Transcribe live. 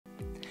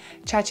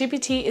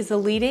ChatGPT is the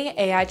leading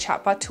AI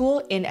chatbot tool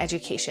in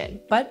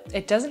education, but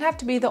it doesn't have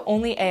to be the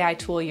only AI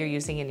tool you're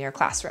using in your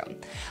classroom.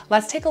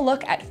 Let's take a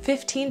look at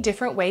 15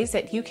 different ways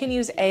that you can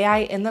use AI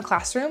in the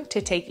classroom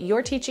to take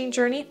your teaching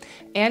journey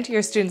and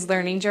your students'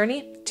 learning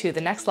journey to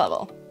the next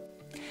level.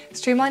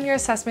 Streamline your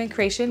assessment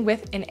creation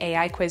with an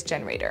AI quiz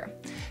generator.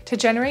 To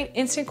generate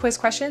instant quiz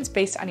questions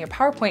based on your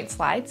PowerPoint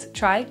slides,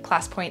 try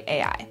ClassPoint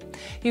AI.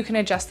 You can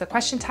adjust the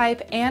question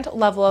type and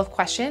level of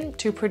question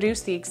to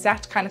produce the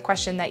exact kind of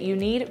question that you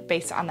need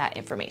based on that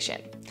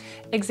information.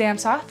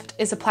 ExamSoft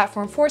is a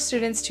platform for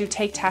students to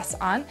take tests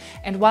on,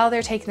 and while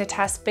they're taking the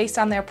test based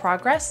on their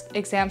progress,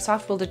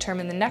 ExamSoft will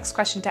determine the next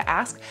question to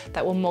ask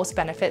that will most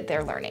benefit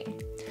their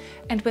learning.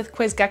 And with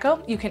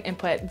QuizGecko, you can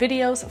input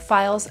videos,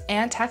 files,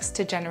 and text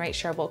to generate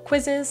shareable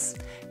quizzes,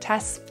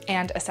 tests,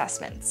 and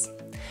assessments.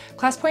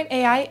 ClassPoint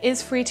AI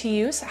is free to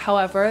use,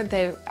 however,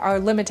 there are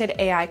limited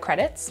AI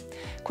credits.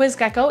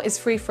 QuizGecko is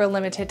free for a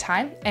limited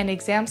time, and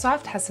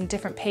ExamSoft has some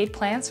different paid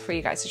plans for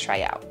you guys to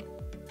try out.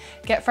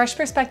 Get fresh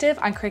perspective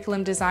on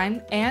curriculum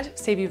design and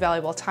save you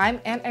valuable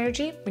time and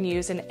energy when you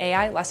use an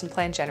AI lesson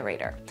plan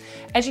generator.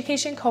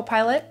 Education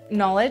Copilot,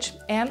 Knowledge,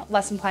 and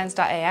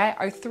LessonPlans.ai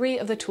are 3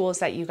 of the tools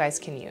that you guys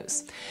can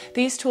use.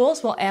 These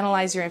tools will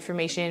analyze your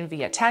information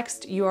via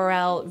text,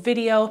 URL,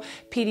 video,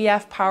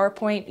 PDF,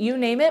 PowerPoint, you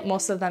name it,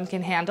 most of them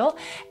can handle,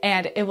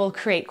 and it will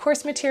create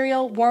course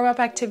material, warm-up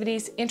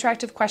activities,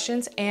 interactive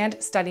questions,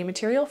 and study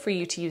material for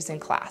you to use in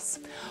class.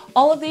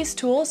 All of these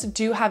tools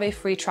do have a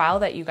free trial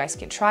that you guys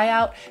can try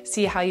out,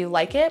 see how you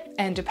like it,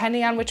 and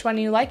depending on which one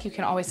you like, you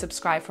can always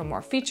subscribe for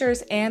more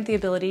features and the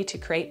ability to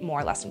create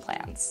more lesson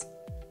plans.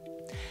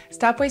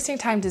 Stop wasting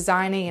time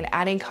designing and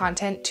adding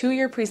content to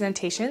your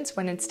presentations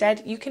when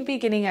instead you can be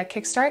getting a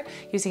kickstart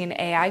using an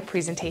AI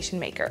presentation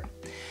maker.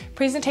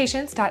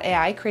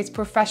 Presentations.ai creates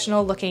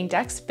professional looking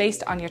decks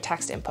based on your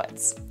text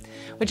inputs,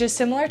 which is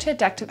similar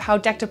to how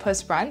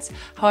Dectopus runs.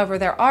 However,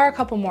 there are a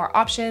couple more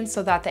options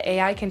so that the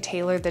AI can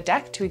tailor the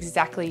deck to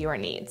exactly your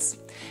needs.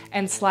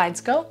 And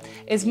SlidesGo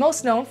is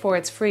most known for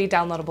its free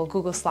downloadable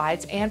Google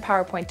Slides and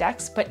PowerPoint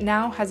decks, but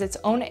now has its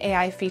own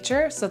AI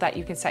feature so that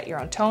you can set your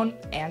own tone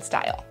and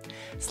style.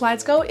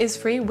 SlidesGo is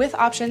free with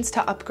options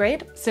to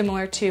upgrade,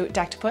 similar to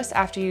Dectopus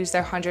after you use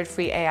their 100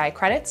 free AI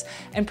credits,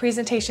 and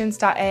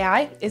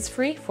Presentations.ai is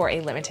free for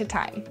a limited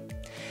time.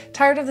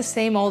 Tired of the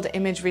same old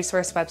image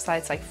resource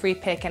websites like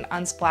FreePic and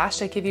Unsplash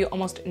that give you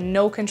almost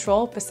no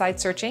control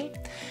besides searching?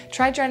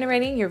 Try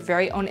generating your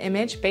very own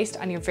image based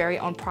on your very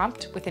own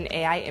prompt with an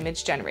AI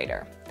image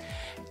generator.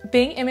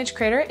 Bing Image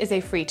Creator is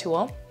a free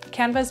tool.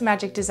 Canva's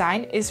Magic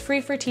Design is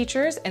free for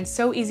teachers and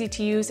so easy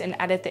to use and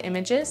edit the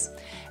images.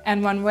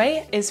 And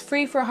Runway is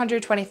free for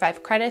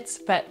 125 credits,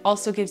 but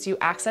also gives you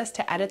access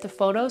to edit the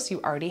photos you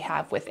already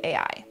have with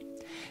AI.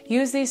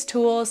 Use these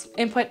tools,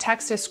 input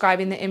text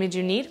describing the image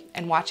you need,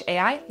 and watch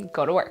AI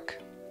go to work.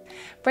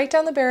 Break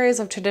down the barriers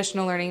of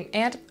traditional learning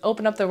and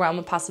open up the realm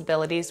of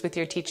possibilities with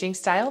your teaching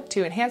style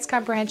to enhance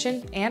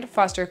comprehension and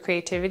foster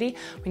creativity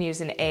when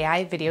using an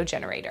AI video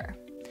generator.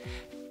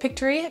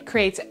 Pictory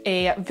creates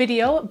a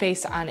video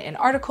based on an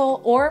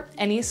article or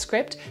any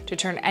script to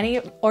turn any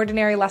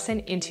ordinary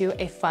lesson into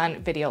a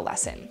fun video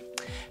lesson.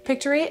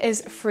 Pictory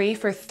is free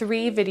for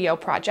 3 video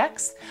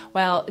projects,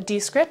 while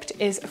Descript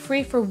is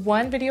free for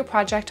 1 video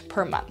project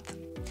per month.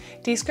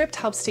 Descript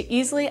helps to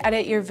easily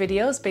edit your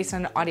videos based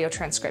on audio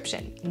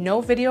transcription. No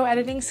video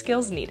editing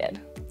skills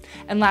needed.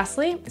 And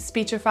lastly,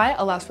 Speechify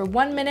allows for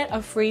 1 minute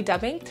of free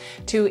dubbing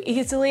to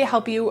easily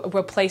help you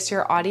replace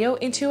your audio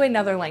into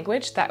another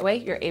language. That way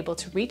you're able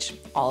to reach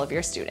all of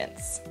your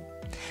students.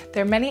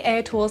 There are many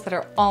AI tools that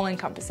are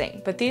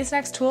all-encompassing, but these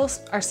next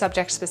tools are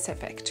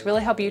subject-specific to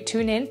really help you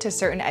tune in to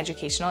certain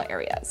educational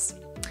areas.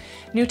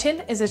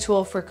 Newton is a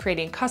tool for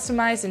creating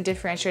customized and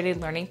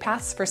differentiated learning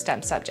paths for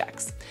STEM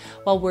subjects,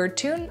 while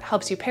WordTune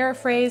helps you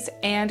paraphrase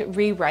and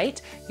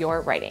rewrite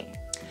your writing.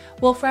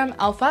 Wolfram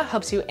Alpha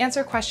helps you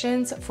answer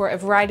questions for a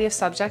variety of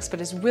subjects,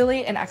 but is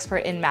really an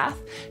expert in math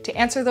to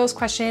answer those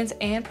questions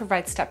and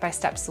provide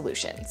step-by-step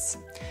solutions.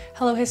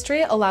 Hello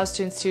History allows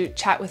students to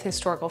chat with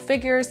historical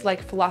figures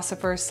like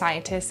philosophers,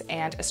 scientists,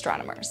 and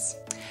astronomers.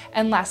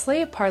 And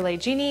lastly, Parlay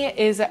Genie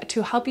is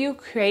to help you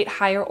create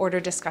higher order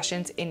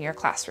discussions in your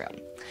classroom.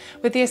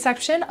 With the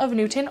exception of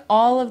Newton,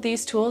 all of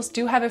these tools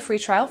do have a free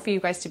trial for you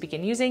guys to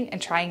begin using and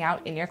trying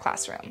out in your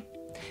classroom.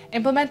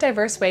 Implement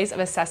diverse ways of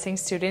assessing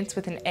students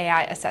with an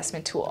AI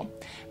assessment tool.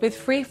 With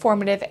free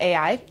formative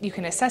AI, you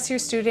can assess your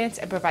students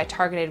and provide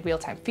targeted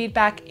real-time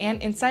feedback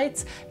and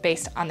insights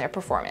based on their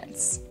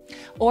performance.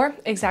 Or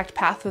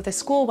ExactPath with a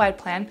school-wide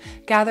plan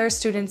gathers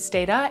students'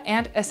 data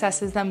and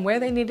assesses them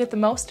where they need it the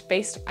most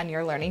based on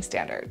your learning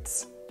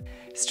standards.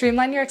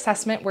 Streamline your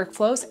assessment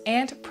workflows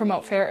and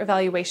promote fair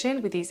evaluation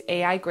with these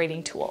AI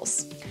grading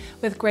tools.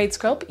 With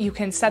Gradescope, you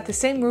can set the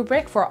same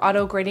rubric for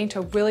auto grading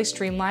to really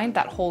streamline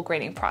that whole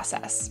grading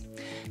process.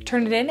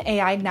 Turnitin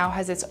AI now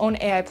has its own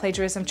AI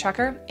plagiarism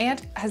checker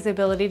and has the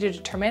ability to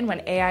determine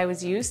when AI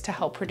was used to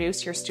help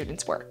produce your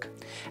students' work.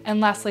 And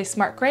lastly,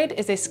 SmartGrade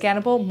is a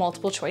scannable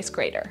multiple choice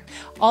grader.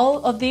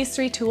 All of these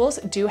 3 tools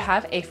do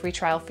have a free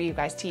trial for you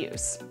guys to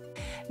use.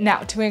 Now,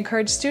 to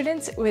encourage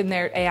students in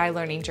their AI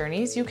learning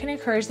journeys, you can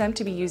encourage them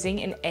to be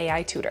using an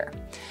AI tutor.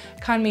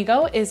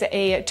 Conmigo is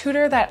a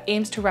tutor that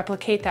aims to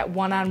replicate that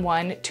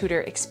one-on-one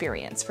tutor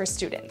experience for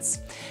students.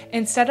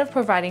 Instead of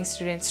providing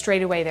students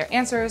straight away their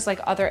answers like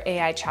other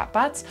AI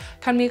chatbots,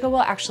 Conmigo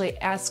will actually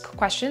ask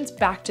questions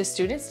back to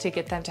students to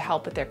get them to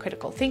help with their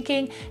critical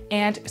thinking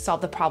and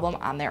solve the problem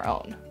on their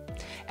own.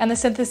 And the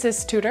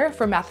Synthesis Tutor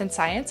for Math and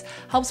Science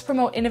helps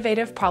promote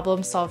innovative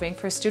problem solving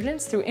for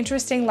students through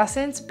interesting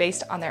lessons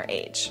based on their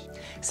age.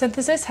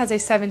 Synthesis has a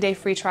 7-day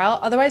free trial,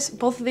 otherwise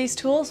both of these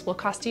tools will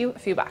cost you a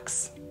few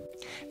bucks.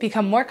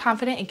 Become more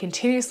confident and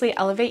continuously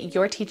elevate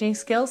your teaching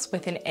skills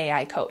with an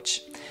AI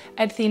coach.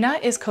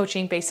 Edthena is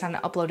coaching based on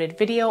an uploaded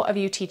video of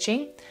you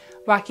teaching.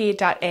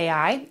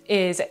 Rocky.ai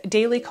is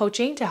daily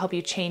coaching to help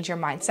you change your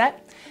mindset.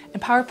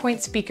 And PowerPoint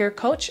Speaker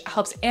Coach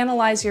helps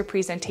analyze your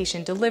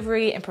presentation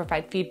delivery and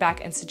provide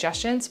feedback and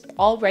suggestions,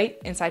 all right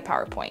inside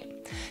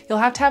PowerPoint. You'll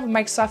have to have a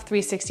Microsoft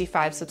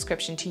 365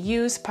 subscription to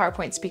use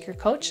PowerPoint Speaker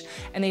Coach,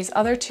 and these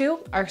other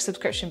two are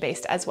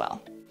subscription-based as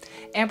well.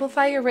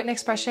 Amplify your written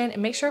expression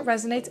and make sure it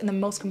resonates in the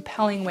most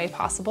compelling way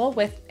possible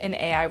with an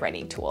AI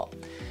writing tool.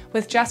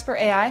 With Jasper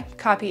AI,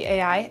 Copy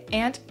AI,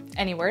 and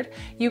Anyword,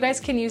 you guys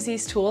can use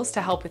these tools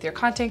to help with your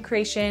content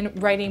creation,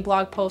 writing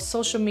blog posts,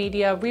 social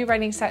media,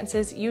 rewriting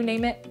sentences, you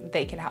name it,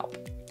 they can help.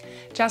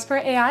 Jasper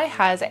AI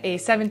has a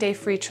 7-day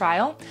free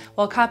trial,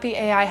 while Copy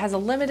AI has a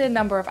limited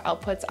number of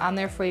outputs on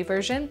their free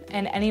version,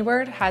 and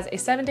Anyword has a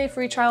 7-day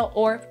free trial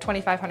or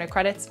 2,500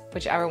 credits,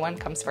 whichever one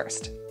comes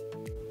first.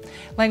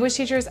 Language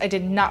teachers, I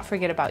did not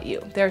forget about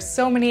you. There are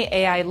so many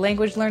AI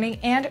language learning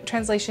and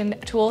translation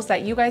tools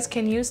that you guys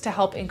can use to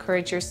help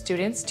encourage your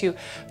students to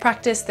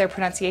practice their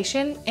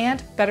pronunciation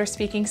and better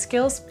speaking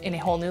skills in a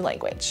whole new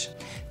language.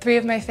 3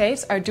 of my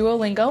faves are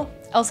Duolingo,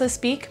 Elsa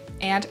Speak,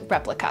 and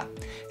Replica.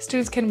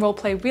 Students can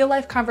roleplay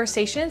real-life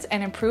conversations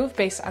and improve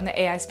based on the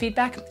AI's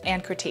feedback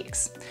and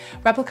critiques.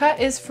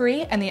 Replica is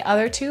free, and the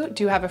other 2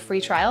 do have a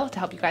free trial to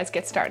help you guys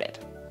get started.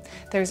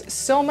 There's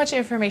so much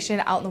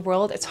information out in the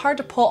world, it's hard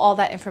to pull all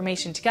that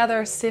information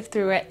together, sift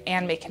through it,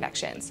 and make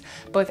connections.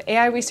 But with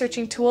AI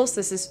researching tools,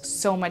 this is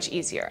so much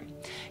easier.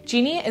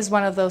 Genie is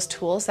one of those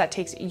tools that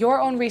takes your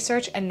own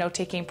research and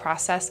note-taking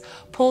process,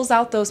 pulls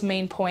out those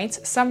main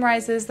points,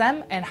 summarizes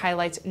them, and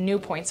highlights new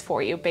points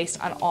for you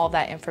based on all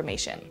that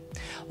information.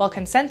 While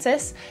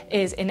Consensus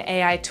is an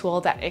AI tool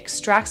that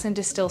extracts and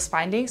distills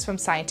findings from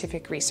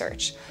scientific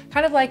research,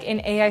 kind of like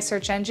an AI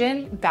search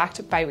engine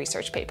backed by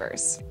research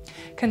papers.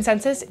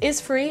 Consensus is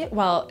free,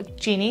 while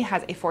Genie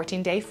has a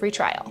 14-day free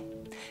trial.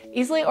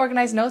 Easily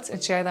organize notes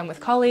and share them with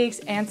colleagues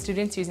and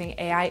students using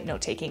AI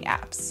note-taking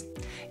apps.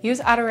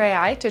 Use Otter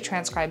AI to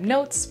transcribe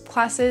notes,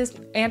 classes,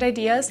 and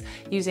ideas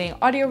using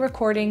audio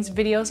recordings,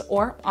 videos,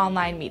 or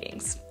online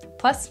meetings.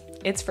 Plus,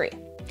 it's free.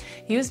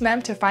 Use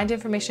Mem to find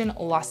information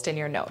lost in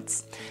your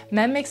notes.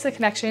 Mem makes the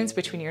connections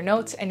between your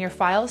notes and your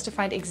files to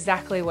find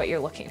exactly what you're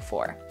looking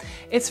for.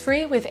 It's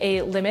free with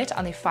a limit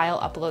on the file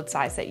upload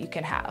size that you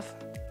can have.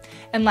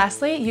 And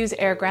lastly, use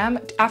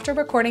Airgram after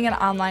recording an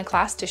online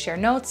class to share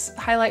notes,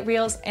 highlight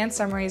reels, and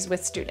summaries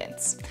with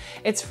students.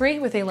 It's free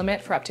with a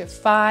limit for up to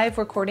 5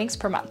 recordings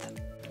per month.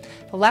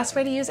 The last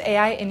way to use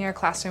AI in your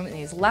classroom and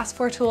these last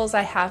 4 tools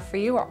I have for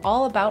you are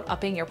all about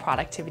upping your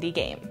productivity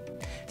game.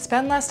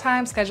 Spend less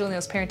time scheduling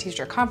those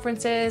parent-teacher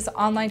conferences,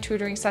 online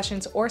tutoring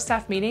sessions, or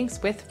staff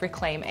meetings with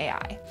Reclaim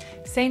AI.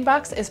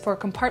 SaneBox is for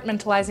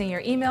compartmentalizing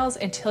your emails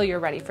until you're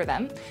ready for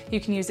them. You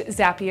can use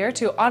Zapier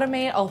to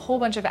automate a whole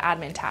bunch of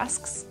admin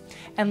tasks.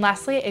 And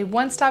lastly, a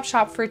one-stop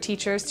shop for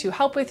teachers to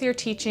help with your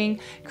teaching,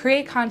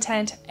 create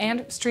content,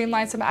 and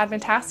streamline some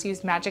admin tasks.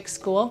 Use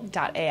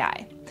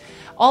magicschool.ai.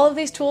 All of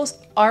these tools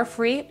are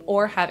free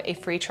or have a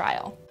free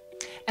trial.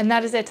 And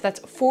that is it. That's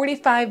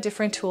 45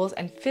 different tools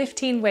and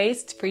 15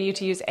 ways for you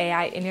to use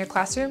AI in your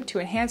classroom to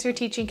enhance your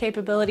teaching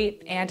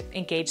capability and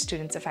engage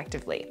students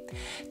effectively.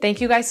 Thank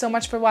you guys so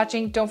much for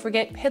watching. Don't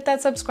forget, hit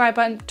that subscribe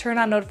button, turn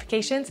on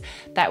notifications.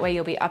 That way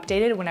you'll be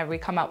updated whenever we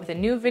come out with a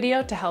new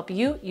video to help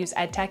you use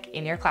EdTech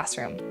in your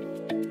classroom.